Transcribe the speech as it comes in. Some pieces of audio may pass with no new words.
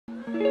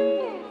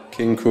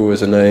King Krule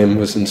as a name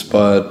was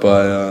inspired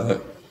by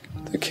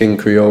the King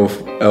Creole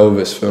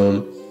Elvis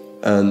film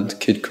and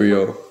Kid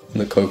Creole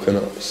and the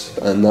Coconuts,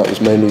 and that was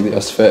mainly the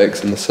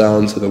aesthetics and the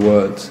sounds of the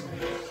words.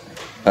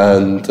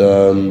 And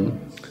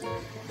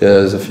yeah,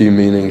 there's a few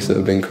meanings that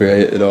have been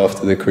created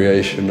after the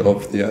creation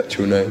of the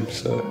actual name,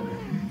 so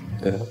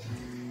yeah.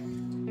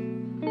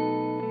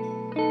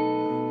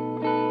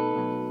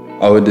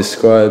 I would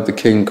describe the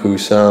King Krule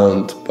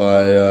sound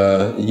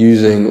by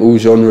using all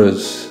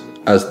genres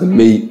as the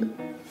meat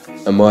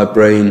and my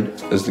brain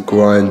as the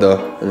grinder,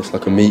 and it's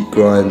like a meat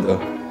grinder.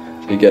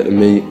 So you get the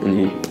meat and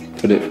you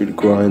put it through the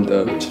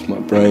grinder, which is my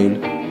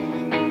brain,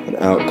 and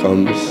out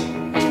comes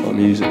my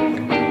music.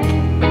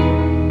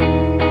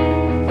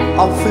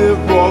 I feel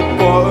rock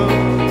bottom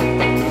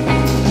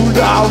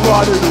without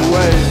running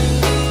away.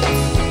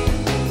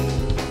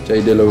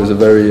 J Dilla was a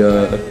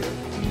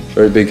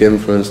very big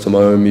influence to my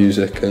own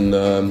music, and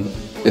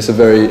it's a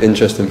very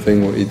interesting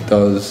thing what he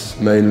does,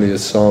 mainly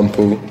as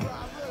sample,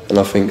 and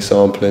I think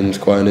sampling is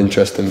quite an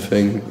interesting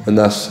thing, and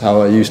that's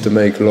how I used to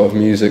make a lot of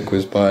music,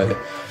 was by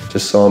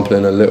just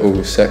sampling a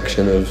little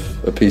section of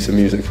a piece of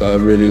music that I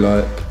really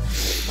like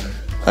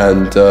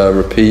and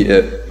repeat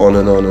it on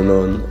and on and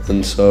on.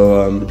 And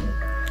so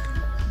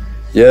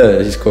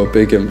yeah, he's got a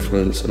big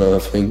influence, and I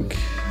think,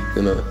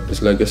 you know,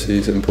 his legacy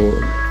is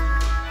important.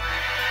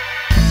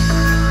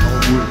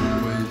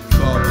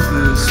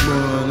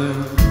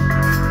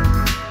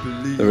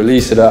 The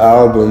release of that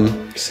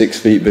album, 6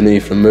 Feet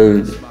Beneath the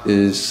Moon,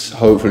 is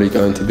hopefully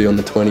going to be on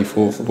the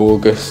 24th of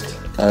August,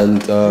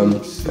 and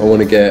I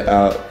want to get it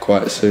out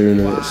quite soon.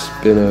 And it's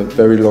been a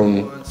very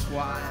long,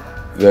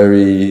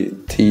 very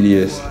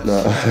tedious,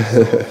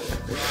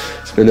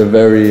 it's been a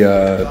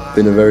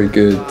very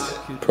good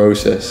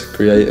process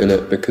creating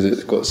it, because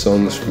it's got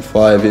songs from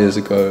 5 years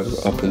ago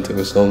up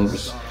until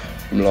songs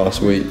from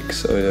last week,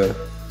 so yeah.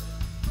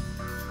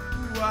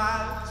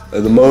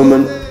 At the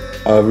moment,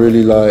 I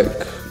really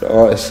like, the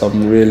artists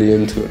I'm really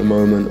into at the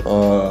moment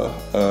are,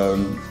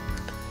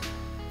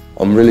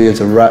 I'm really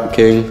into Rap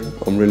King,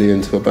 I'm really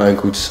into a band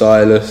called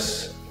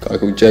Silas, a guy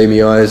called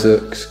Jamie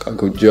Isaacs, a guy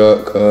called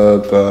Jerk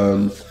Herb,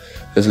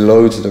 there's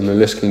loads of them, the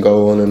list can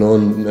go on and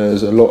on.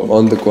 There's a lot of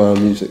underground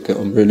music that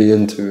I'm really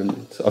into,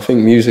 and I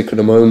think music at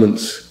the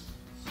moment's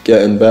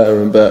getting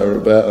better and better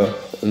and better,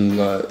 and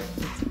like,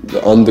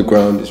 the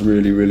underground is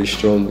really, really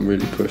strong and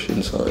really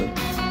pushing something.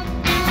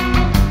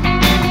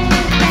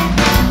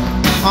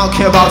 I don't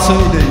care about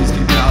sunny days,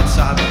 keep me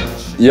outside.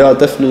 Yeah, I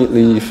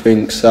definitely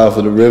think south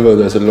of the river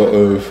there's a lot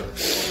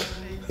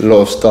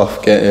of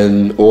stuff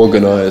getting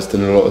organised,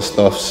 and a lot of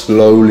stuff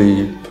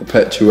slowly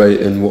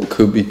perpetuating what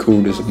could be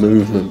called as a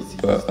movement.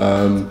 But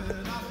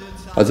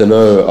I don't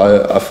know,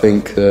 I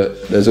think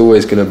that there's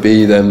always going to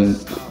be them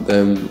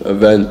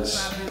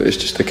events, but it's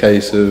just a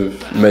case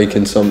of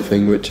making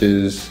something which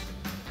is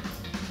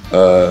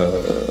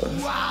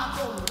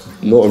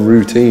not a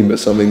routine, but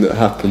something that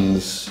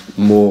happens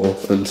more,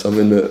 and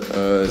something that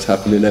is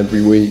happening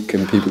every week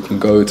and people can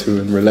go to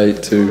and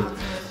relate to,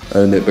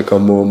 and it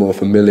become more and more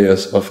familiar.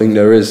 So I think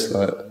there's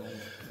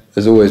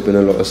always been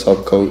a lot of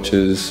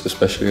subcultures,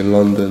 especially in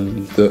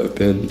London, that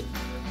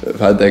have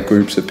had their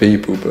groups of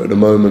people, but at the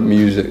moment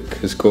music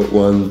has got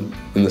one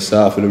in the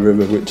south of the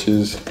river which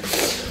is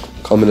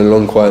coming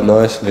along quite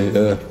nicely,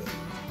 yeah.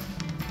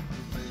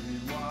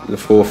 The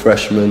Four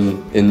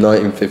Freshmen in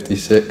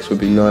 1956 would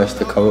be nice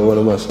to cover one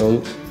of my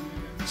songs.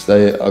 So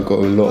I got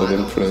a lot of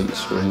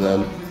influence from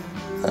them,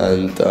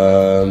 and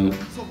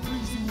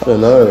I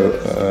don't know,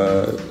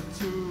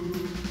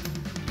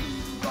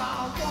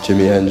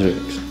 Jimi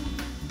Hendrix,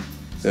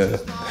 yeah.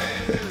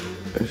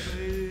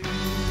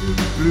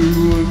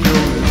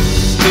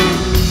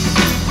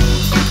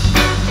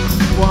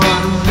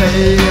 One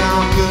day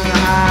I'm gonna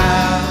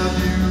have